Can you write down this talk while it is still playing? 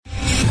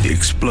The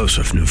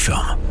explosive new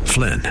film,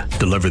 Flynn,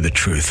 deliver the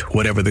truth,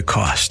 whatever the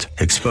cost,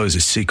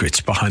 exposes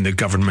secrets behind the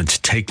government's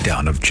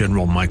takedown of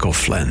General Michael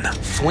Flynn.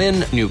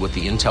 Flynn knew what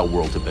the intel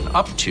world had been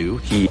up to.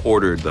 He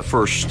ordered the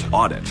first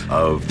audit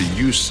of the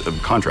use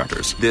of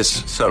contractors.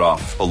 This set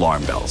off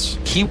alarm bells.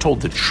 He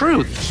told the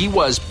truth. He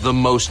was the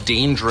most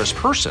dangerous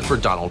person for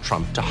Donald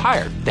Trump to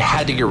hire. They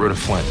had to get rid of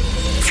Flynn.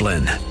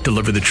 Flynn,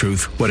 deliver the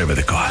truth, whatever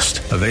the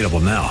cost. Available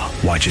now.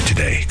 Watch it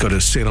today. Go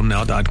to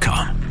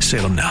salemnow.com.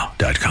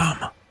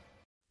 salemnow.com.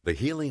 The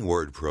Healing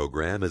Word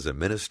program is a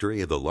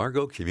ministry of the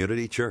Largo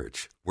Community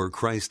Church, where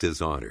Christ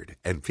is honored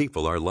and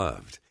people are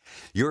loved.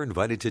 You're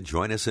invited to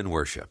join us in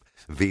worship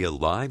via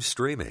live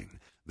streaming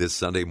this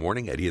Sunday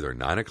morning at either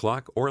 9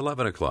 o'clock or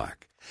 11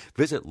 o'clock.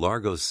 Visit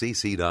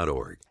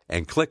largocc.org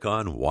and click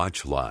on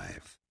Watch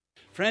Live.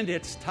 Friend,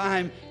 it's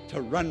time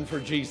to run for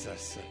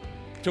Jesus,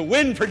 to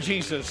win for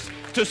Jesus,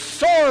 to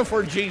soar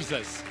for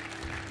Jesus.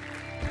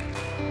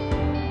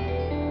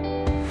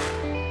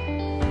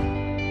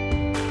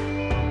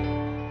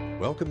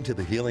 Welcome to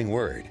the Healing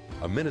Word,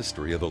 a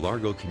ministry of the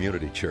Largo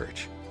Community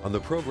Church. On the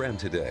program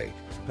today,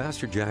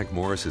 Pastor Jack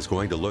Morris is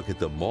going to look at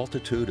the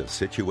multitude of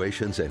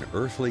situations and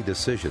earthly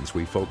decisions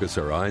we focus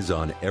our eyes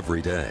on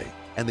every day,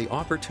 and the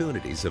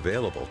opportunities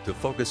available to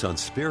focus on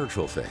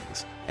spiritual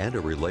things and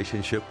a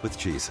relationship with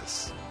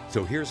Jesus.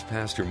 So here's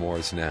Pastor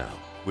Morris now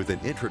with an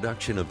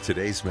introduction of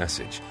today's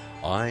message,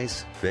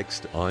 Eyes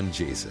Fixed on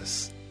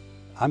Jesus.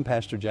 I'm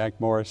Pastor Jack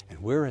Morris, and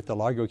we're at the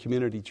Largo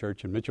Community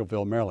Church in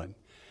Mitchellville, Maryland.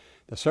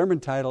 The sermon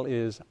title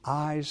is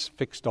Eyes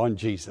Fixed on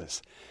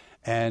Jesus.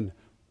 And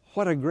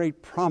what a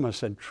great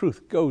promise and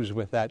truth goes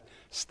with that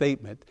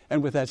statement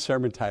and with that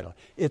sermon title.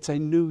 It's a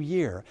new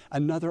year,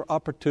 another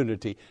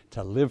opportunity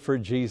to live for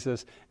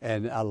Jesus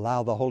and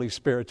allow the Holy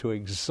Spirit to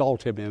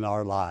exalt Him in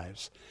our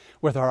lives.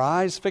 With our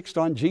eyes fixed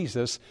on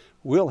Jesus,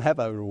 we'll have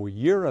a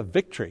year of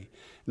victory.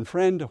 And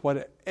friend,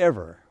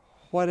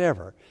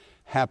 whatever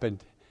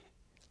happened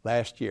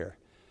last year,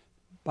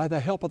 by the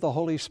help of the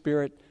Holy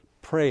Spirit,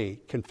 pray,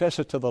 confess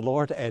it to the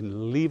Lord,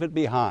 and leave it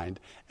behind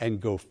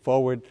and go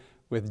forward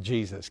with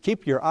Jesus.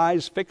 Keep your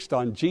eyes fixed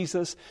on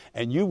Jesus,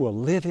 and you will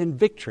live in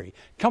victory.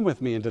 Come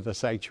with me into the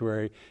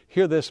sanctuary,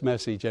 hear this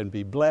message, and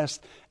be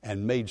blessed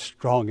and made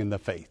strong in the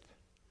faith.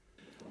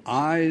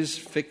 Eyes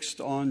fixed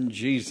on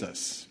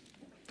Jesus.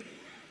 You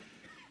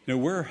know,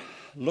 we're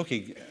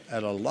looking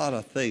at a lot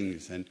of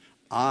things and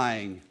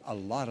eyeing a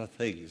lot of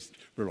things.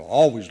 We're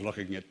always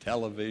looking at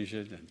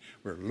television, and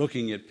we're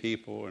looking at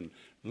people, and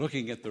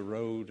looking at the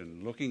road,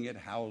 and looking at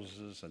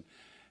houses,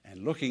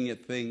 and looking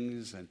at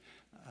things. And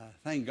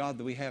thank God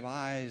that we have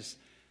eyes,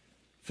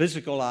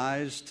 physical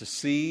eyes to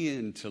see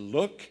and to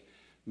look,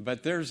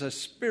 but there's a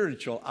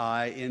spiritual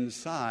eye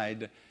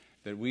inside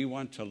that we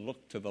want to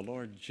look to the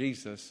Lord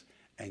Jesus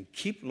and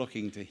keep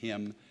looking to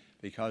Him,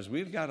 because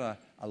we've got a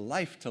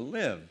life to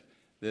live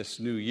this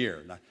new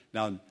year.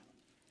 Now,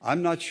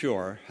 I'm not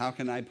sure, how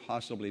can I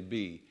possibly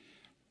be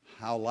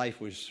how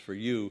life was for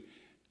you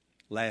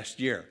last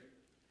year?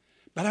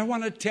 But I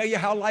want to tell you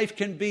how life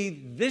can be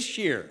this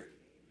year.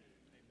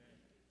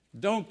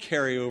 Don't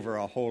carry over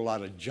a whole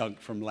lot of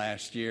junk from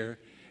last year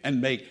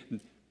and make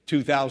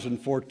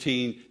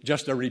 2014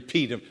 just a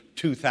repeat of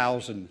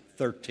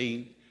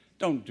 2013.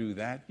 Don't do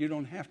that. You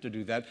don't have to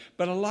do that.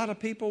 But a lot of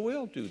people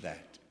will do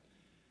that.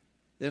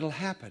 It'll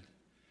happen.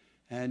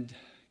 And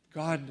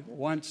God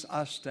wants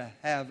us to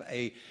have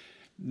a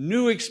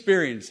new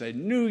experience, a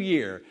new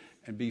year,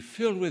 and be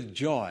filled with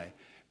joy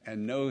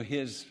and know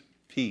His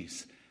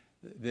peace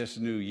this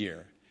new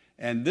year.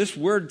 And this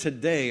word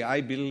today,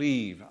 I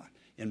believe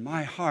in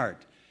my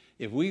heart,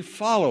 if we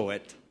follow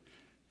it,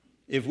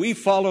 if we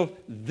follow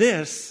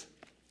this,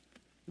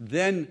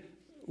 then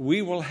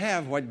we will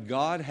have what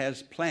God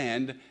has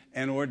planned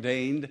and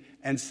ordained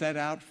and set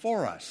out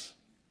for us.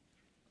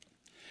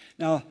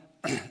 Now,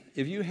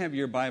 if you have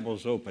your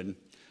Bibles open,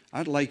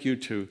 I'd like you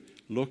to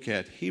look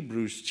at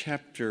Hebrews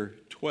chapter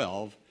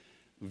 12,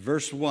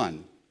 verse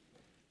 1.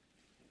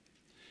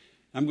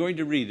 I'm going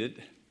to read it.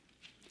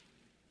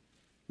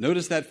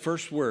 Notice that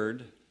first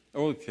word.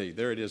 Okay,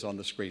 there it is on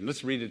the screen.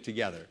 Let's read it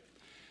together.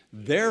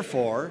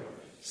 Therefore,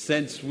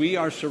 since we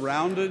are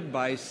surrounded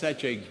by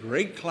such a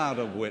great cloud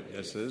of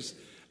witnesses,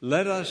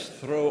 let us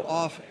throw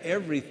off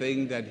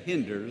everything that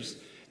hinders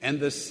and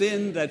the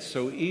sin that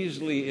so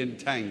easily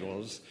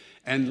entangles,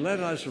 and let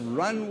us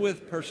run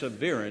with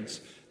perseverance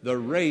the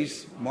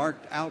race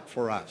marked out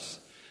for us.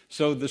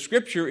 So the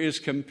Scripture is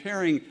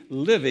comparing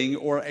living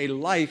or a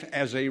life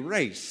as a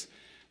race.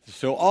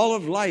 So all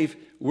of life,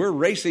 we're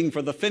racing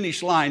for the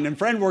finish line. And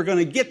friend, we're going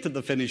to get to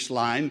the finish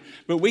line,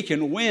 but we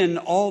can win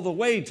all the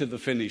way to the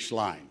finish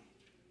line.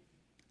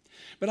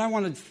 But I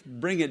want to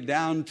bring it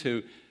down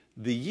to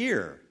the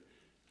year,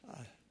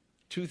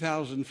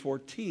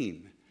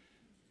 2014.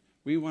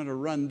 We want to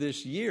run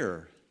this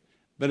year.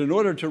 But in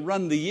order to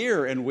run the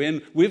year and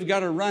win, we've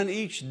got to run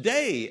each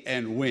day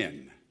and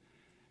win.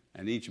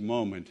 And each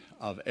moment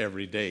of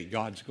every day,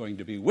 God's going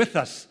to be with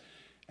us,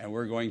 and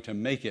we're going to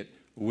make it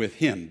with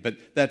Him.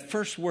 But that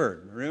first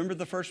word, remember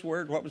the first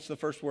word? What was the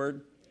first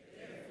word?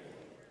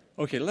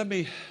 Okay, let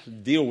me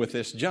deal with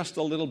this just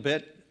a little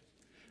bit.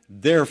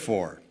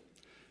 Therefore.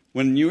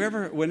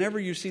 Whenever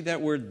you see that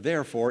word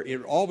therefore,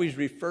 it always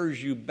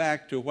refers you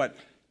back to what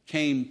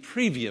came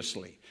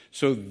previously.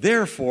 So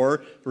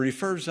therefore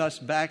refers us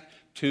back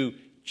to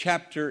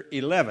chapter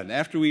 11.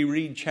 After we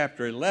read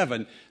chapter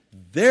 11,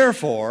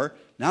 therefore,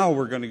 now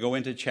we're going to go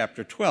into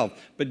chapter 12.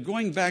 But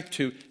going back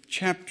to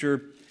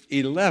chapter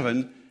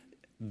 11,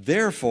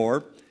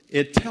 therefore,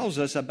 it tells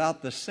us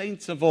about the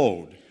saints of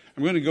old.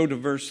 I'm going to go to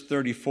verse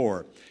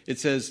 34. It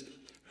says,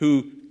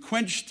 who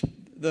quenched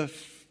the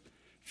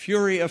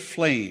fury of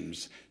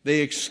flames.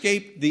 They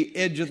escaped the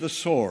edge of the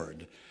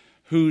sword,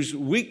 whose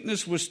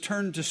weakness was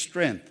turned to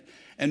strength,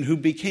 and who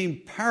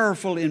became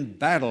powerful in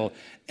battle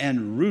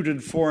and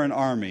routed foreign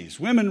armies.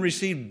 Women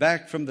received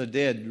back from the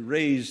dead,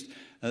 raised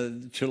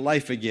to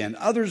life again.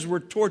 Others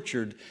were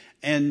tortured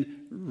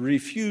and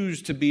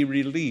refused to be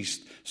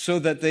released so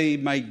that they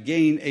might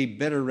gain a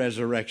better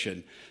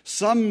resurrection.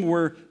 Some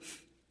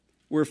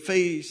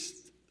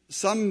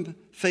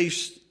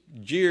faced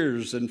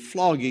jeers and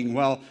flogging,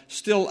 while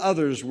still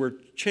others were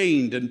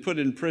chained and put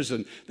in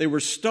prison. They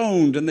were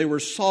stoned and they were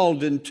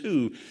sawed in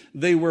two.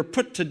 They were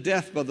put to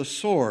death by the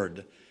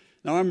sword.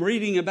 Now I'm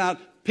reading about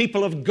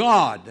people of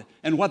God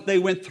and what they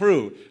went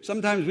through.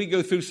 Sometimes we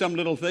go through some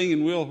little thing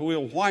and we'll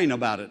whine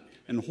about it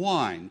and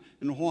whine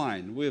and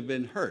whine. We have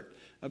been hurt.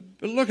 But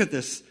look at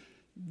this.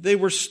 They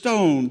were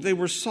stoned. They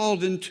were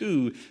sawed in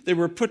two. They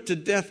were put to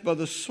death by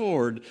the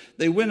sword.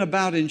 They went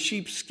about in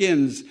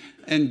sheepskins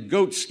and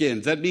goat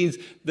skins. That means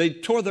they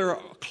tore their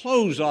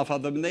clothes off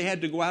of them, and they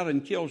had to go out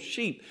and kill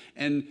sheep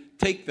and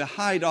take the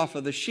hide off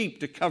of the sheep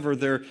to cover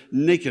their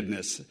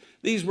nakedness.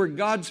 These were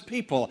God's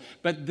people,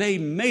 but they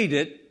made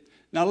it.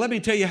 Now, let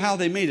me tell you how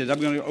they made it. I'm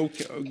going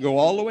to go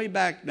all the way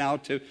back now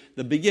to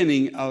the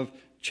beginning of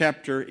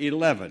chapter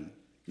 11.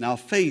 Now,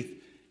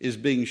 faith is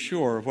being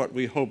sure of what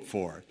we hope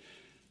for.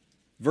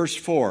 Verse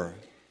 4,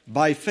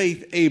 by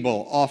faith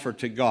Abel offered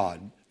to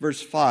God.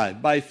 Verse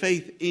 5, by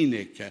faith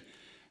Enoch.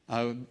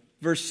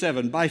 Verse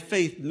 7, by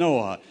faith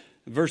Noah.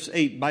 Verse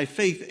 8, by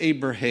faith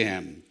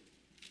Abraham.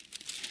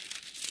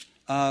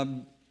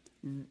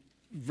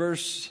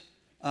 Verse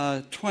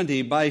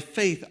 20, by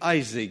faith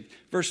Isaac.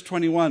 Verse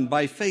 21,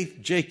 by faith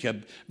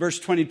Jacob. Verse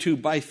 22,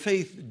 by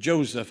faith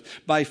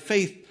Joseph. By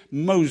faith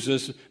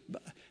Moses.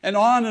 And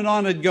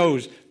on it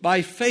goes.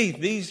 By faith,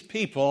 these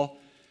people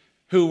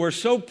who were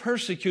so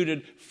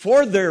persecuted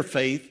for their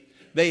faith,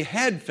 they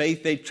had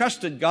faith, they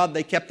trusted God,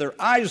 they kept their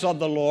eyes on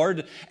the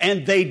Lord,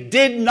 and they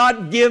did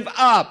not give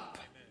up.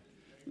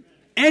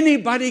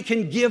 Anybody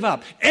can give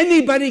up.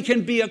 Anybody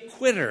can be a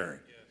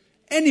quitter.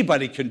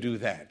 Anybody can do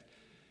that.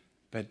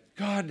 But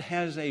God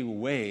has a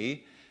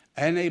way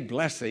and a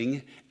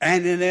blessing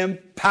and an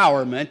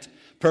empowerment,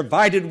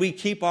 provided we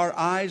keep our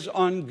eyes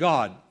on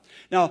God.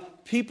 Now,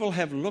 people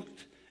have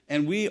looked,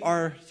 and we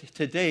are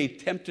today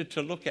tempted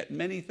to look at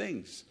many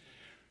things.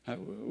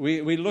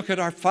 We look at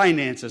our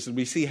finances and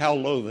we see how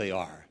low they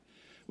are.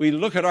 We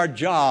look at our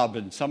job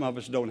and some of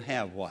us don't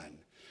have one.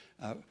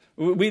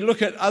 We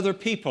look at other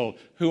people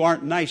who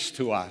aren't nice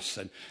to us.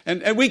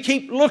 And we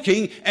keep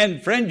looking,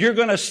 and friend, you're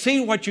going to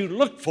see what you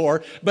look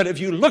for. But if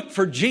you look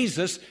for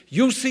Jesus,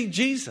 you'll see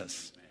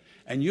Jesus.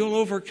 And you'll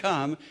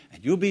overcome,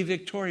 and you'll be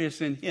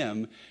victorious in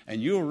Him, and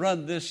you'll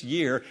run this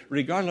year,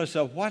 regardless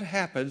of what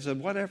happens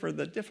and whatever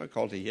the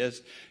difficulty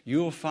is,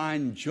 you'll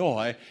find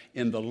joy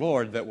in the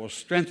Lord that will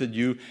strengthen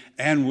you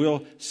and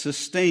will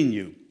sustain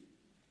you.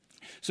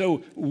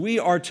 So we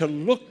are to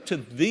look to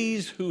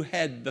these who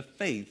had the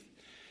faith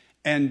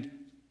and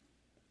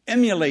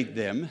emulate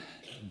them.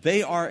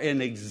 They are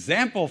an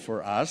example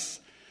for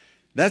us.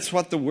 That's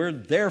what the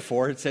word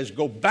therefore, it says,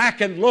 go back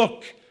and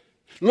look.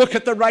 Look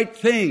at the right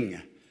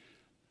thing.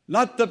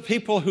 Not the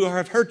people who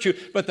have hurt you,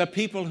 but the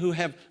people who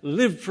have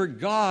lived for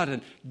God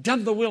and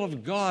done the will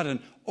of God and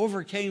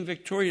overcame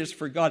victorious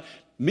for God.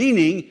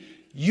 Meaning,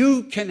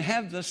 you can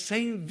have the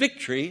same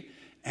victory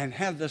and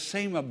have the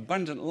same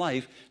abundant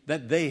life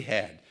that they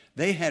had.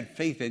 They had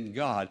faith in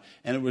God,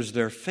 and it was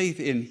their faith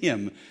in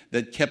Him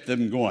that kept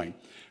them going.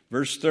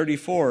 Verse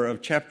 34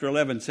 of chapter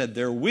 11 said,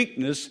 their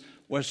weakness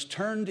was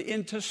turned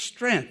into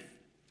strength.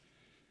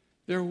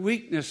 Their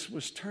weakness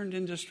was turned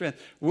into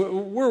strength.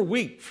 We're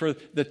weak for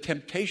the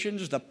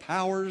temptations, the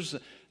powers,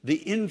 the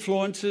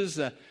influences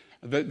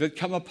that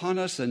come upon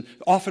us, and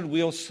often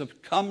we'll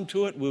succumb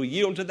to it. We'll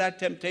yield to that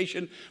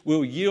temptation.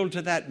 We'll yield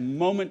to that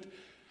moment.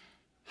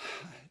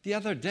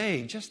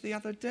 Just the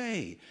other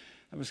day,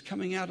 I was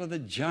coming out of the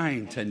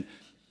Giant, and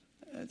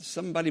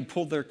somebody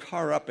pulled their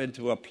car up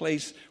into a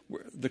place,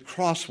 the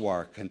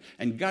crosswalk,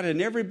 and got in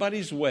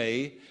everybody's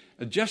way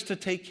just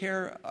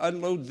to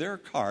unload their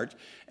cart.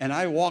 And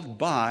I walked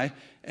by.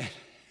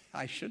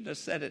 I shouldn't have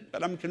said it,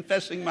 but I'm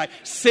confessing my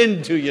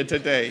sin to you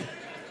today.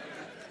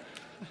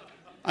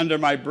 Under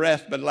my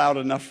breath, but loud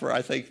enough for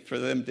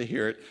them to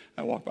hear it.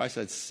 I walked by, I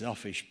said,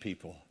 selfish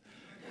people.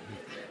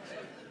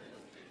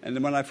 And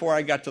then before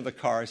I got to the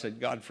car, I said,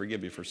 God,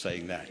 forgive me for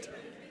saying that.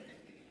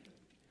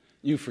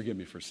 You forgive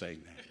me for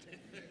saying that.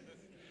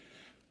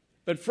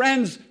 But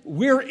friends,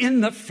 we're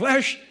in the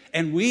flesh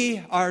And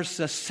we are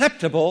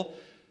susceptible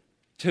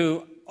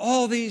to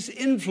all these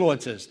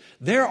influences.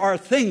 There are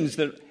things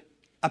that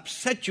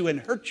upset you and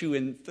hurt you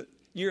in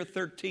year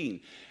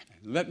 13.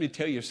 Let me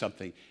tell you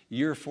something.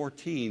 Year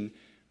 14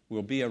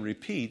 will be a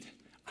repeat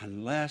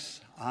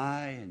unless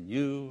I and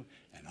you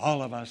and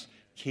all of us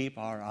keep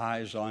our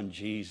eyes on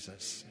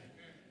Jesus.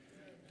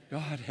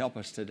 God help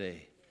us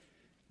today.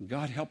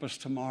 God help us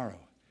tomorrow,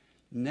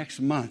 next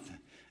month,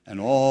 and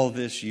all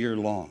this year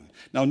long.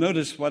 Now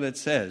notice what it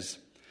says.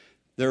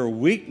 Their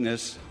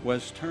weakness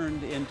was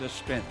turned into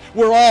strength.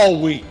 We're all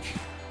weak.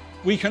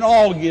 We can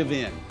all give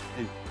in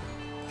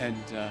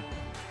and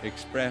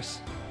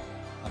express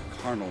a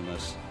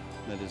carnalness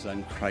that is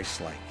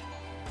unchristlike.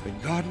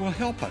 But God will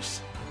help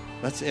us.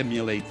 Let's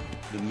emulate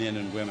the men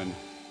and women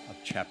of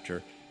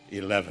chapter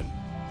 11.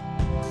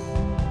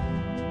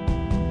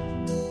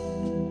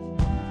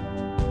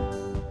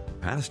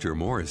 Pastor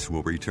Morris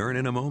will return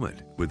in a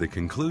moment with the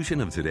conclusion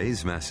of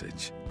today's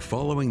message,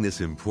 following this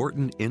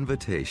important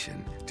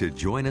invitation to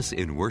join us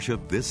in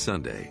worship this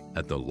Sunday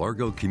at the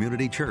Largo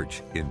Community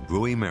Church in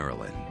Bowie,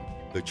 Maryland.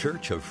 The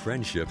church of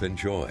friendship and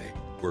joy,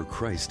 where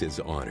Christ is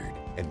honored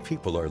and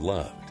people are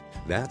loved.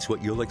 That's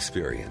what you'll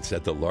experience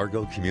at the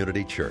Largo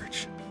Community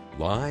Church.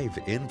 Live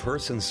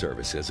in-person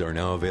services are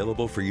now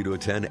available for you to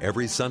attend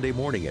every Sunday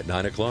morning at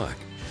 9 o'clock.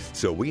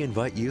 So we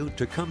invite you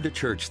to come to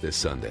church this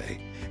Sunday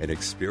and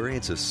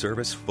experience a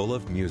service full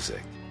of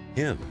music,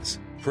 hymns,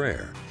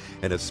 prayer,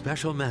 and a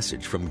special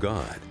message from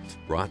God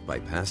brought by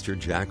Pastor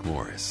Jack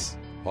Morris.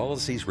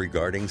 Policies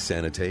regarding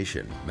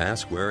sanitation,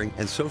 mask wearing,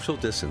 and social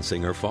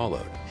distancing are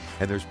followed,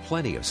 and there's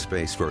plenty of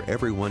space for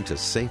everyone to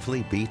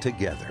safely be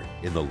together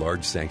in the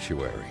large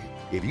sanctuary.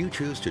 If you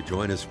choose to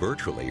join us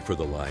virtually for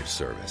the live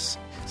service,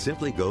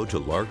 simply go to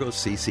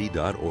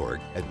largocc.org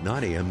at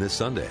 9 a.m. this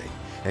Sunday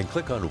and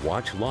click on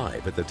Watch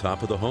Live at the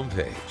top of the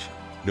homepage.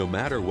 No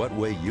matter what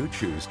way you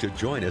choose to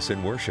join us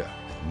in worship,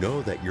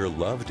 know that you're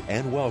loved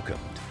and welcomed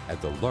at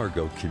the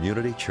Largo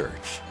Community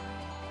Church.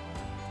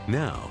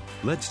 Now,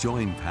 let's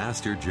join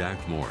Pastor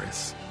Jack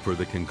Morris for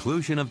the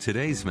conclusion of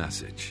today's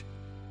message.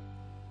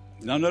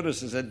 Now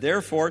notice it said,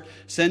 therefore,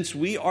 since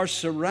we are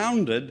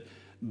surrounded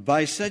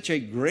by such a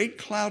great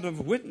cloud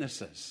of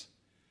witnesses,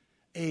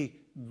 a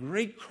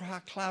great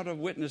cloud of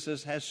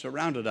witnesses has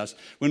surrounded us.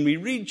 When we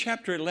read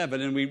chapter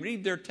 11 and we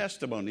read their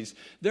testimonies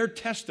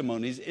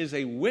is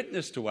a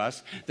witness to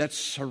us that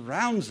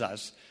surrounds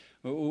us.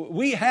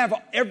 We have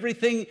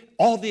everything,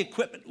 all the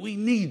equipment we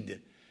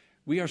need.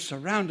 We are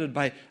surrounded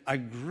by a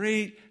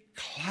great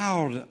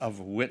cloud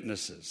of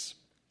witnesses.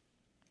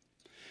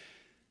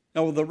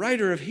 Now, the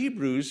writer of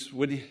Hebrews,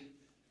 when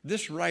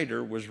this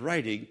writer was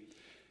writing,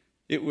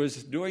 it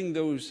was during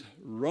those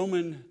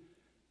Roman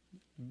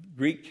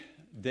Greek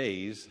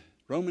days,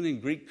 Roman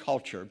and Greek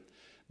culture.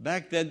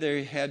 Back then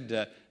they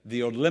had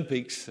the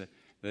Olympics.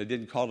 They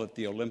didn't call it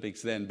the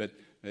Olympics then, but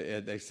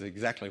that's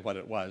exactly what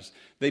it was.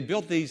 They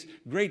built these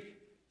great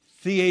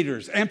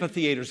theaters,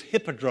 amphitheaters,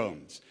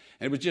 hippodromes.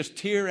 And it was just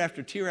tier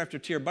after tier after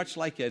tier, much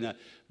like in a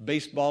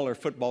baseball or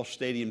football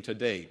stadium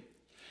today.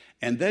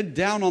 And then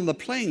down on the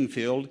playing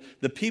field,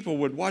 the people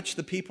would watch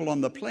the people on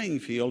the playing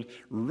field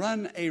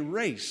run a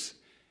race.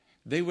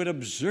 They would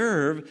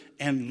observe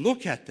and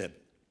look at them.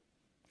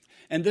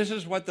 And this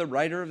is what the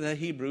writer of the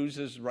Hebrews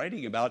is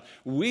writing about.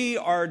 We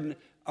are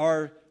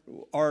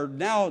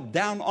now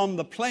down on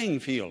the playing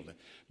field.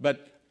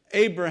 But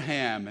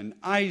Abraham and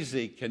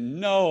Isaac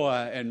and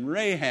Noah and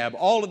Rahab,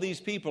 all of these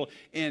people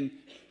in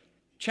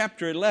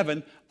chapter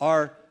 11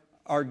 are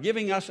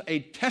giving us a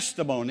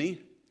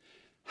testimony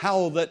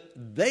how that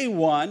they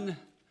won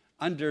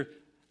under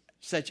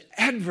such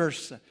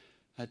adverse,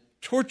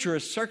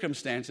 torturous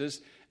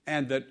circumstances,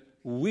 and that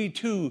we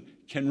too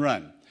can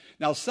run.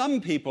 Now, some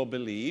people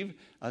believe,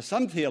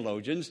 some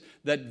theologians,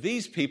 that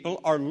these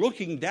people are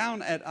looking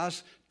down at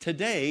us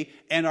today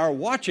and are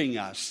watching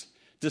us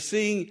to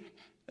see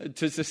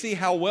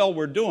how well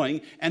we're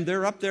doing, and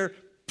they're up there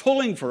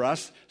pulling for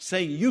us,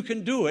 saying, you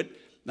can do it.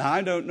 Now,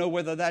 I don't know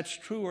whether that's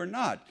true or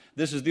not.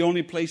 This is the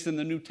only place in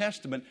the New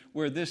Testament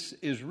where this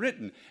is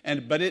written.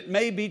 But it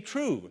may be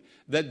true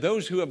that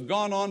those who have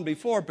gone on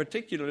before,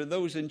 particularly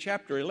those in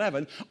chapter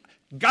 11,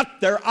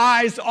 got their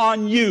eyes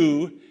on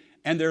you,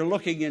 and they're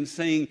looking and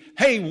saying,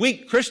 hey,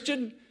 weak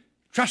Christian,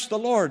 trust the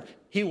Lord.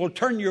 He will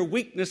turn your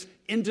weakness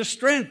into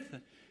strength.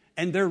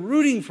 And they're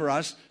rooting for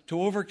us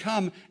to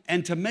overcome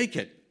and to make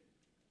it.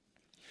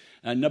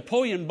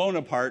 Napoleon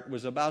Bonaparte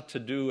was about to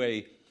do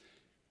a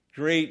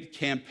great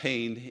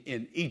campaign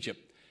in Egypt.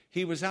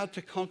 He was out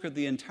to conquer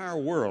the entire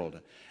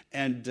world.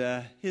 And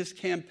his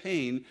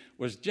campaign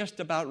was just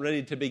about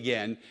ready to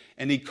begin.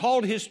 And he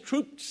called his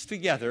troops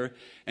together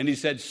and he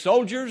said,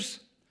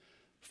 soldiers,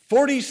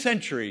 40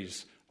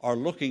 centuries are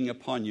looking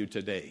upon you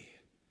today.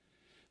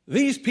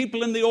 These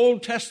people in the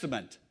Old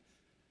Testament,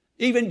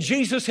 even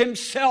Jesus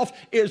himself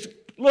is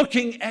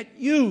looking at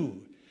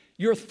you.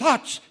 Your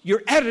thoughts,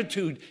 your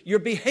attitude, your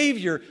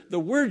behavior, the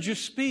words you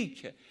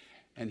speak.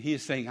 And he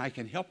is saying, I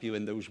can help you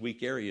in those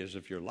weak areas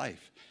of your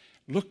life.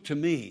 Look to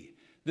me.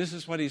 This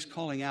is what he's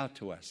calling out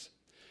to us.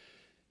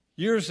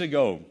 Years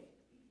ago,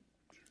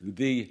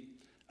 The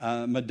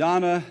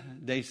Madonna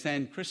de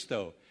San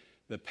Cristo,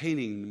 the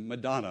painting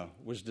Madonna,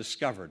 was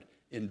discovered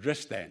in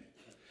Dresden.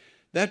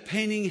 That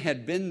painting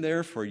had been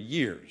there for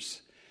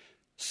years.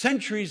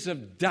 Centuries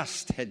of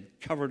dust had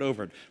covered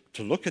over it.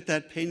 To look at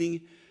that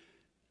painting,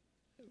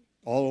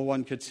 all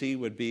one could see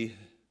would be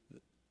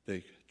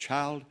the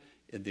child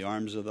in the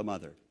arms of the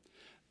mother.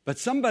 But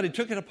somebody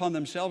took it upon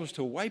themselves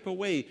to wipe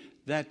away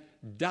that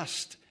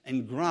dust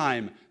and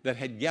grime that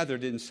had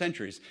gathered in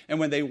centuries. And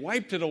when they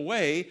wiped it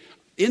away,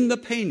 in the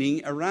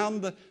painting,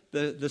 around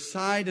the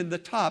side and the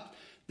top,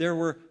 there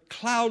were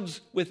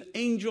clouds with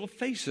angel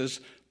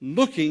faces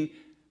looking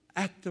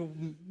at the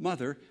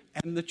mother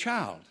and the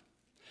child.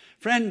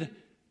 Friend,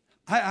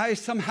 I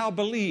somehow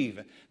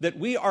believe that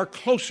we are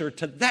closer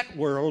to that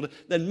world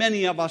than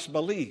many of us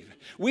believe.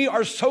 We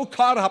are so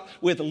caught up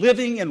with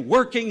living and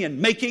working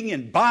and making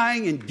and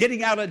buying and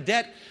getting out of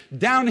debt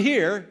down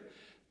here,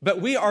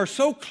 but we are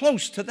so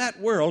close to that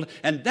world,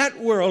 and that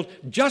world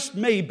just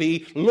may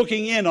be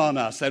looking in on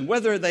us. And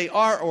whether they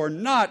are or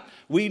not,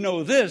 we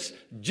know this: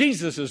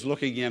 Jesus is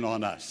looking in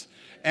on us.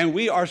 And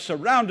we are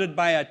surrounded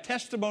by a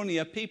testimony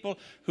of people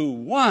who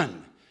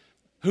won.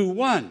 Who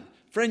won.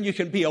 Friend, you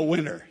can be a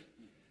winner.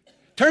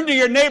 Turn to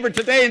your neighbor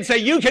today and say,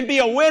 you can be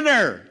a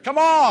winner. Come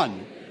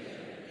on.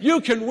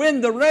 You can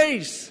win the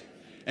race.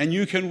 And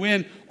you can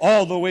win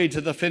all the way to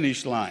the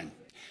finish line.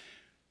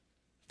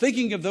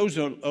 Thinking of those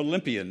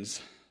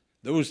Olympians,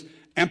 those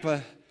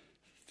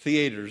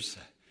amphitheaters,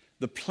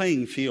 the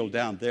playing field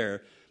down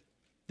there,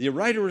 the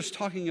writer is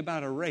talking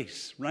about a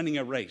race, running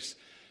a race.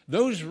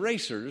 Those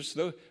racers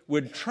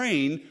would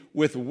train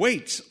with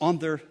weights on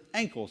their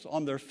ankles,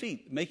 on their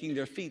feet, making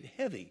their feet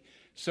heavy.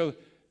 So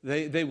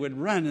they would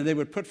run and they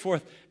would put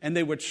forth and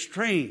they would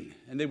strain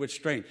and they would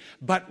strain.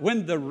 But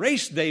when the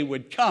race day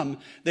would come,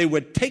 they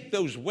would take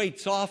those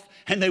weights off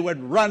and they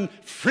would run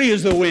free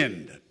as the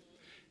wind.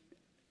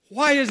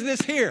 Why is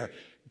this here?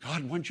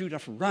 God wants you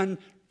to run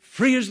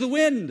free as the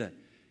wind.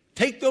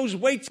 Take those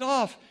weights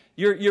off.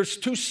 You're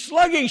too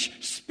sluggish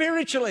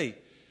spiritually.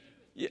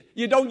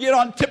 You don't get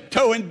on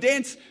tiptoe and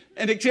dance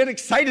and get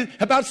excited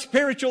about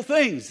spiritual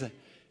things.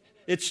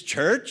 It's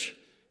church.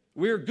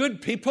 We're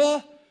good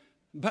people,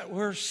 but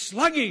we're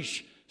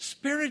sluggish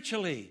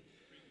spiritually.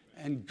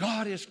 And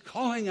God is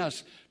calling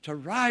us to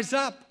rise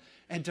up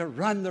and to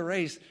run the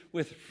race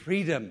with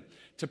freedom,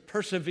 to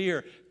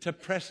persevere, to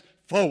press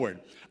forward.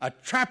 A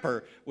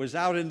trapper was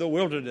out in the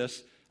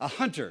wilderness, a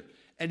hunter,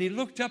 and he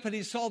looked up and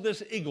he saw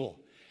this eagle.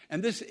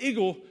 And this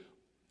eagle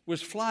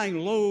was flying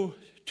low,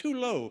 too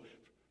low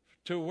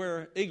to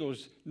where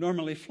eagles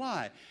normally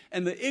fly.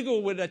 And the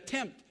eagle would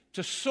attempt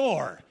to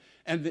soar,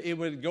 and it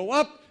would go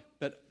up,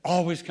 but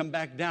always come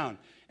back down.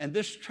 And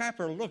this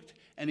trapper looked,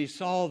 and he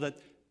saw that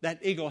that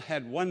eagle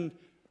had one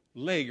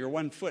leg or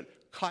one foot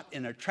caught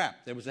in a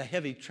trap. There was a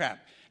heavy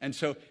trap, and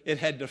so it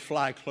had to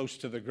fly close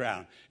to the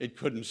ground. It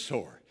couldn't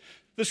soar.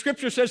 The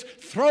scripture says,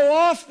 throw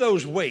off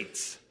those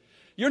weights.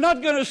 You're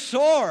not going to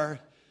soar.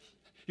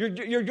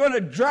 You're going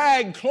to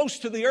drag close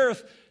to the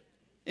earth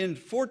in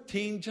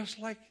 14, just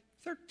like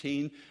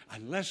 13,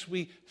 unless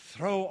we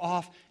throw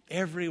off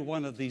every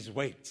one of these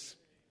weights.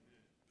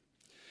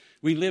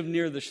 We live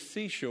near the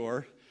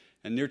seashore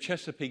and near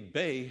Chesapeake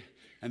Bay,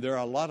 and there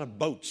are a lot of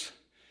boats.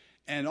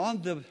 And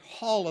on the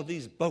hull of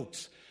these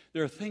boats,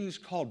 there are things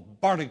called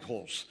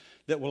barnacles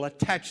that will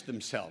attach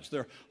themselves.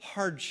 They're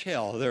hard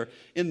shell. They're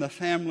in the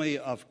family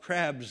of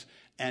crabs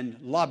and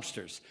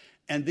lobsters.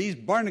 And these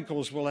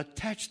barnacles will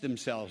attach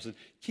themselves and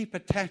keep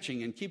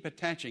attaching and keep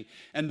attaching.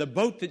 And the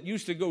boat that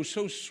used to go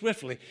so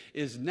swiftly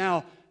is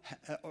now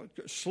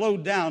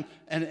slowed down,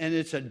 and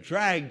it's a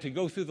drag to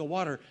go through the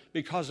water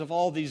because of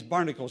all these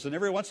barnacles. And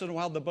every once in a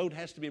while, the boat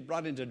has to be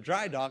brought into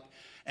dry dock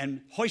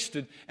and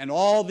hoisted, and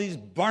all these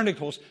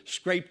barnacles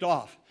scraped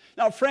off.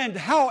 Now, friend,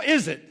 how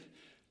is it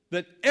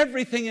that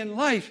everything in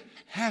life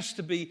has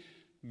to be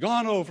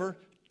gone over,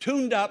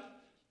 tuned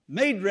up,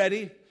 made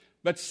ready,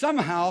 but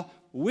somehow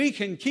we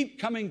can keep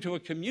coming to a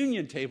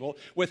communion table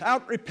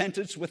without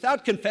repentance,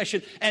 without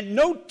confession, and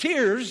no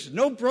tears,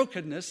 no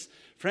brokenness?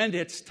 Friend,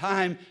 it's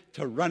time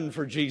to run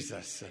for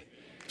Jesus,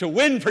 to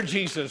win for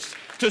Jesus,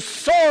 to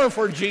soar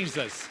for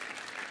Jesus.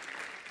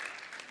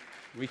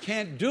 We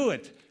can't do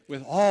it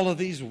with all of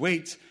these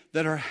weights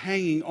that are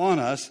hanging on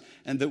us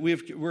and that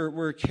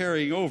we're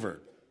carrying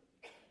over.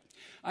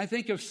 I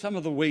think of some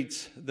of the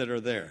weights that are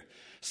there.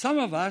 Some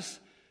of us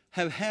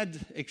have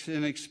had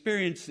an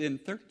experience in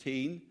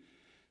 13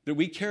 that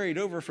we carried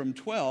over from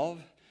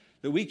 12,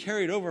 that we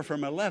carried over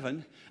from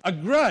 11, a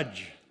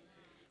grudge.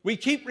 We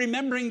keep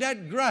remembering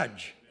that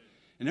grudge.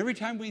 And every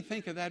time we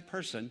think of that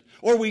person,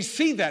 or we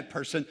see that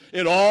person,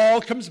 it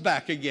all comes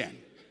back again.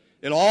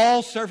 It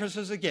all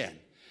surfaces again.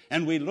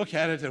 And we look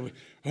at it and we,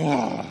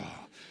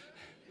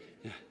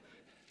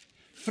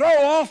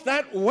 Throw off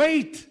that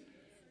weight.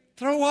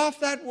 Throw off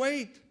that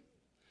weight.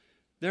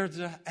 There's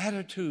an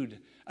attitude,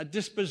 a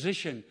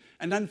disposition,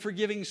 an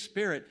unforgiving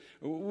spirit.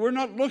 We're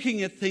not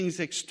looking at things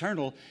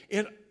external.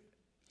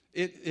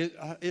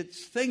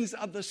 It's things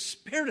of the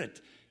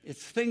Spirit.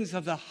 It's things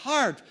of the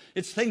heart.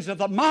 It's things of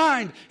the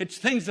mind. It's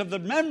things of the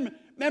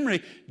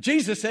memory.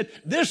 Jesus said,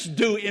 this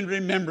do in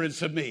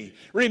remembrance of me.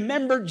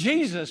 Remember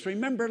Jesus.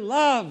 Remember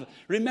love.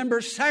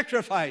 Remember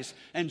sacrifice.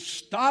 And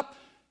stop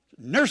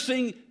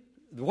nursing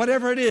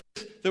whatever it is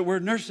that we're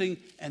nursing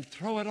and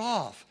throw it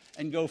off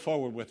and go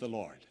forward with the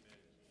Lord.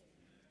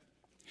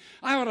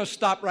 I want to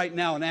stop right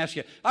now and ask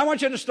you, I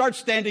want you to start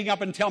standing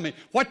up and tell me,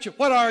 what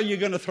are you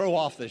going to throw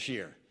off this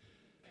year?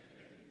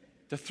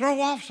 To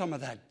throw off some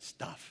of that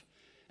stuff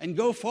and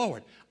go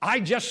forward. I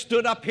just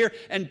stood up here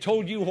and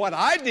told you what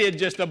I did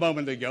just a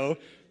moment ago,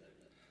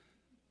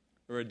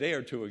 or a day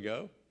or two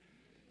ago,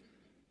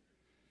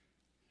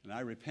 and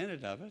I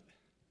repented of it.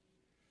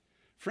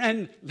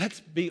 Friend, let's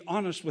be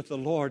honest with the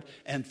Lord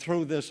and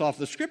throw this off.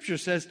 The Scripture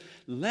says,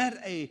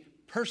 let a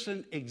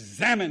person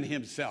examine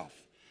himself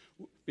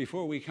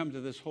before we come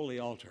to this holy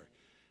altar.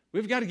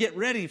 We've got to get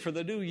ready for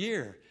the new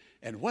year.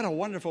 And what a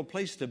wonderful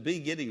place to be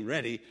getting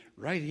ready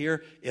right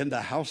here in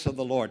the house of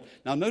the Lord.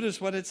 Now notice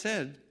what it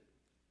said.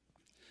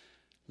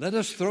 Let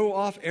us throw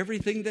off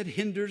everything that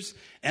hinders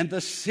and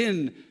the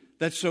sin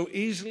that so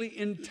easily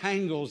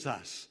entangles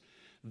us.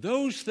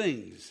 Those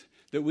things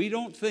that we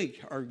don't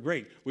think are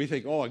great. We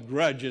think, a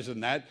grudge isn't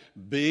that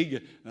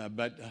big,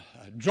 but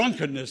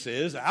drunkenness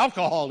is,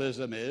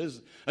 alcoholism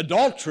is,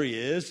 adultery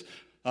is,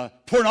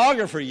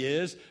 pornography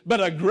is,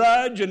 but a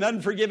grudge, an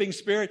unforgiving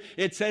spirit,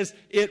 it says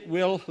it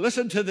will,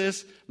 listen to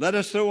this, let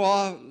us throw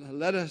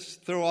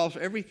off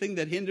everything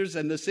that hinders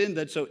and the sin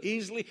that so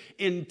easily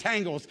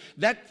entangles.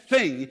 That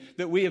thing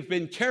that we have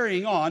been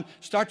carrying on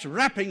starts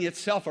wrapping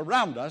itself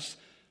around us,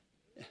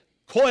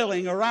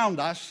 coiling around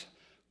us.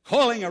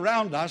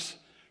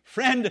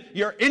 Friend,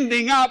 you're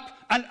ending up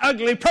an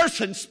ugly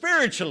person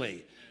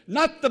spiritually.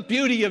 Not the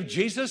beauty of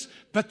Jesus,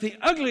 but the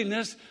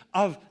ugliness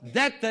of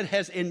that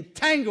has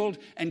entangled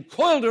and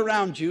coiled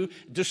around you,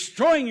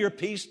 destroying your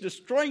peace,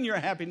 destroying your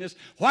happiness.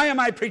 Why am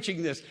I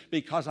preaching this?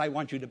 Because I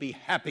want you to be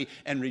happy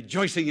and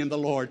rejoicing in the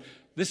Lord.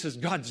 This is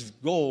God's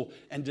goal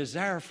and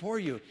desire for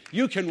you.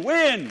 You can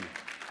win.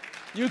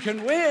 You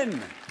can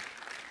win.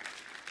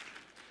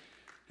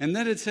 And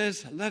then it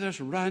says, let us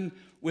run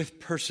with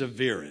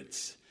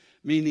perseverance,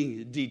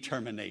 meaning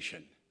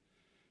determination.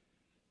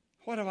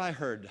 What have I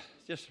heard?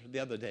 Just the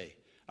other day,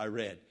 I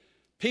read.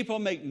 People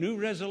make new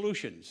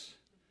resolutions,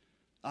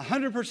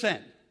 100%,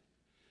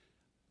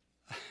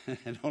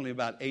 and only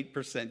about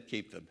 8%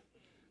 keep them.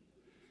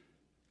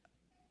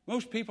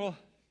 Most people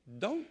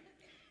don't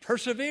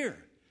persevere.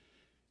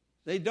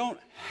 They don't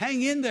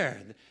hang in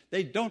there.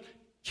 They don't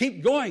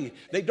keep going.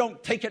 They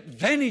don't take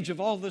advantage of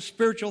all the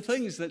spiritual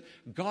things that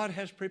God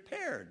has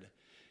prepared.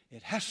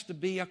 It has to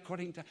be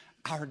according to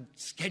our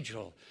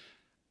schedule,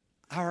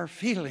 our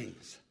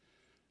feelings,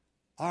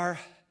 our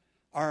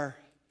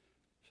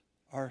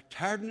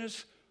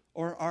tiredness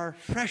or our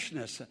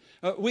freshness.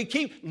 We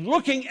keep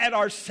looking at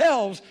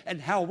ourselves and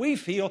how we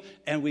feel,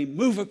 and we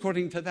move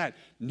according to that.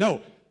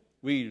 No,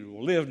 we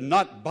live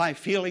not by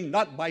feeling,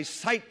 not by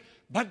sight,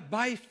 but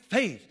by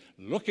faith.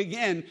 Look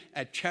again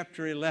at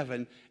chapter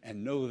 11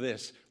 and know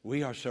this.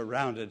 We are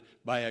surrounded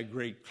by a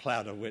great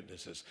cloud of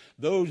witnesses.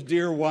 Those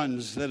dear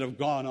ones that have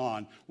gone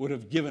on would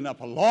have given up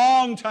a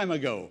long time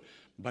ago,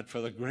 but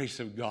for the grace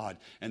of God.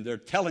 And they're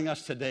telling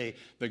us today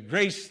the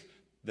grace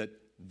that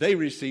they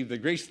received, the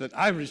grace that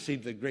I've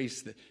received, the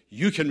grace that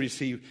you can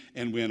receive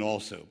and win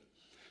also.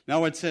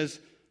 Now it says,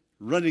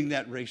 running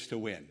that race to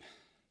win.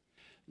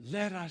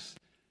 Let us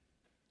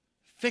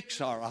fix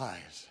our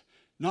eyes,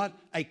 not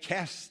a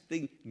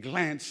casting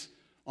glance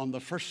on the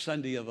first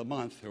Sunday of the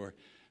month or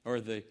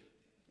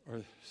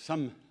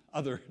some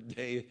other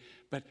day,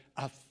 but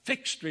a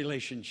fixed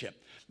relationship.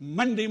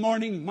 Monday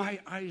morning, my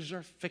eyes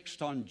are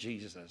fixed on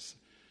Jesus.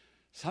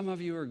 Some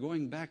of you are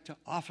going back to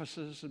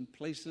offices and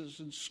places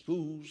and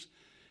schools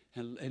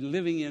and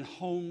living in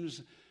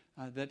homes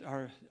that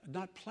are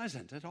not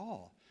pleasant at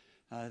all.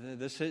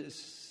 The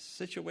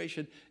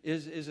situation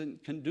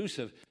isn't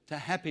conducive to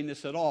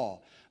happiness at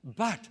all.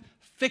 But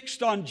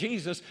fixed on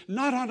Jesus,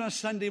 not on a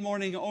Sunday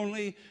morning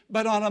only,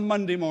 but on a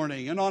Monday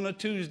morning and on a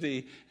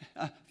Tuesday.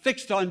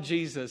 Fixed on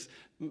Jesus.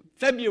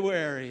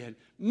 February and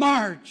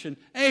March and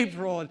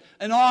April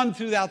and on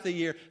throughout the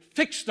year.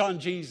 Fixed on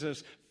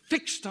Jesus.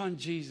 Fixed on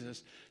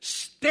Jesus.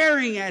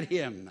 Staring at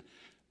Him.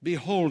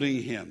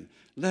 Beholding Him.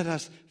 Let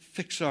us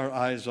fix our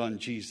eyes on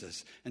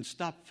Jesus and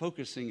stop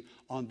focusing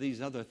on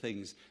these other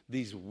things,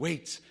 these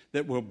weights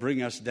that will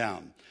bring us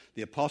down.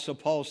 The Apostle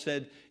Paul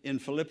said in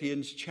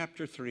Philippians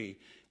chapter 3,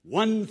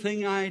 one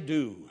thing I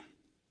do.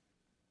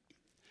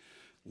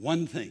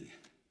 One thing.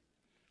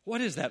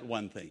 What is that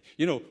one thing?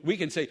 You know, we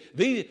can say,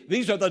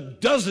 these are the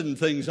dozen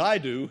things I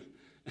do.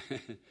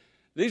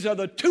 These are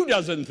the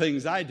 24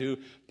 things I do.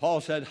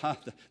 Paul said,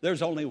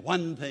 there's only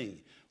one thing,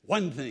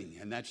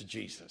 and that's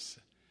Jesus.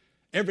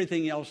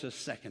 Everything else is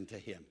second to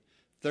Him,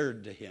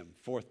 third to Him,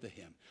 fourth to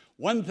Him.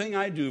 One thing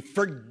I do,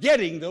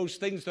 forgetting those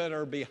things that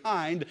are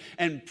behind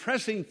and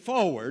pressing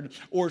forward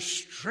or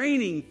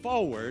straining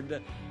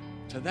forward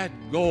to that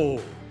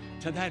goal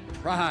to that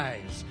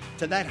prize,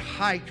 to that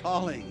high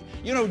calling.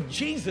 You know,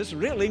 Jesus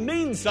really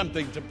means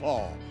something to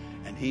Paul,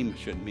 and he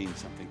should mean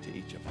something to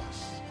each of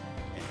us,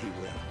 and he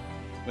will,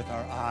 with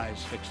our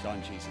eyes fixed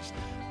on Jesus.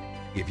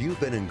 If you've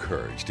been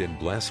encouraged and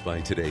blessed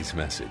by today's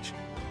message,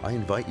 I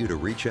invite you to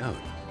reach out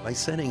by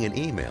sending an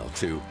email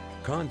to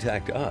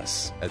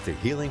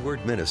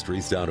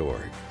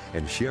contactus@thehealingwordministries.org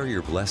and share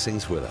your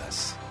blessings with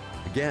us.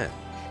 Again,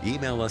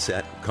 email us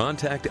at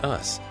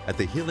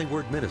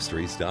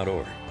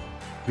contactus@thehealingwordministries.org.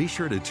 Be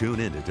sure to tune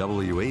in to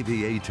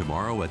WAVA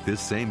tomorrow at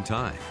this same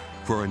time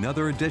for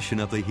another edition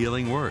of The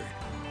Healing Word.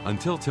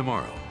 Until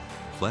tomorrow,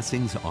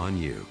 blessings on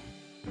you.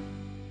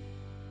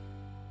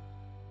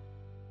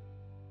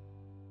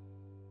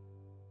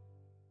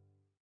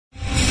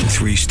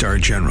 3-star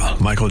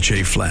General Michael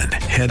J. Flynn,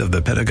 head of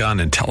the Pentagon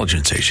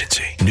Intelligence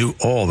Agency, knew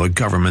all the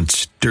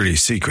government's dirty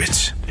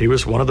secrets. He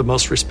was one of the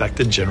most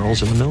respected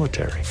generals in the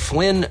military.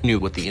 Flynn knew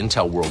what the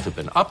intel world had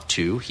been up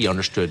to. He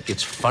understood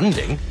its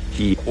funding.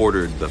 He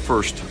ordered the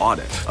first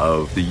audit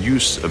of the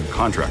use of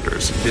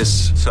contractors.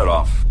 This set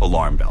off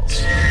alarm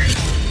bells.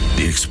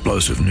 The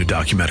explosive new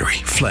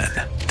documentary, Flynn,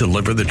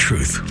 Deliver the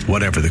Truth,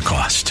 Whatever the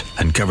Cost,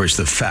 uncovers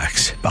the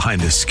facts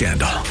behind this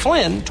scandal.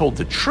 Flynn told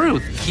the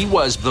truth. He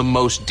was the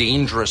most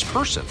dangerous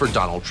person for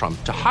Donald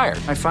Trump to hire.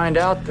 I find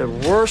out the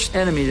worst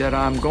enemy that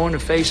I'm going to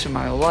face in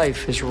my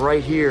life is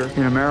right here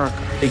in America.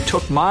 They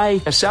took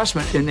my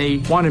assessment and they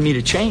wanted me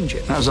to change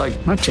it. And I was like,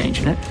 I'm not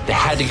changing it. They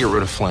had to get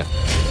rid of Flynn.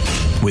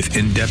 With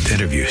in-depth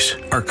interviews,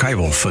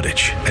 archival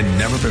footage, and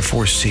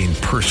never-before-seen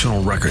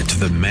personal records of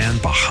the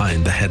man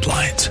behind the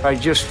headlines. I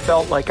just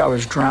felt like I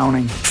was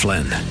drowning.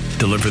 Flynn,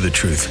 Deliver the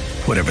Truth,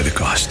 Whatever the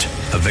Cost.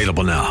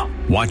 Available now.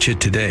 Watch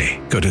it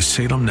today. Go to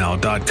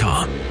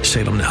salemnow.com.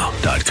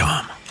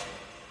 salemnow.com.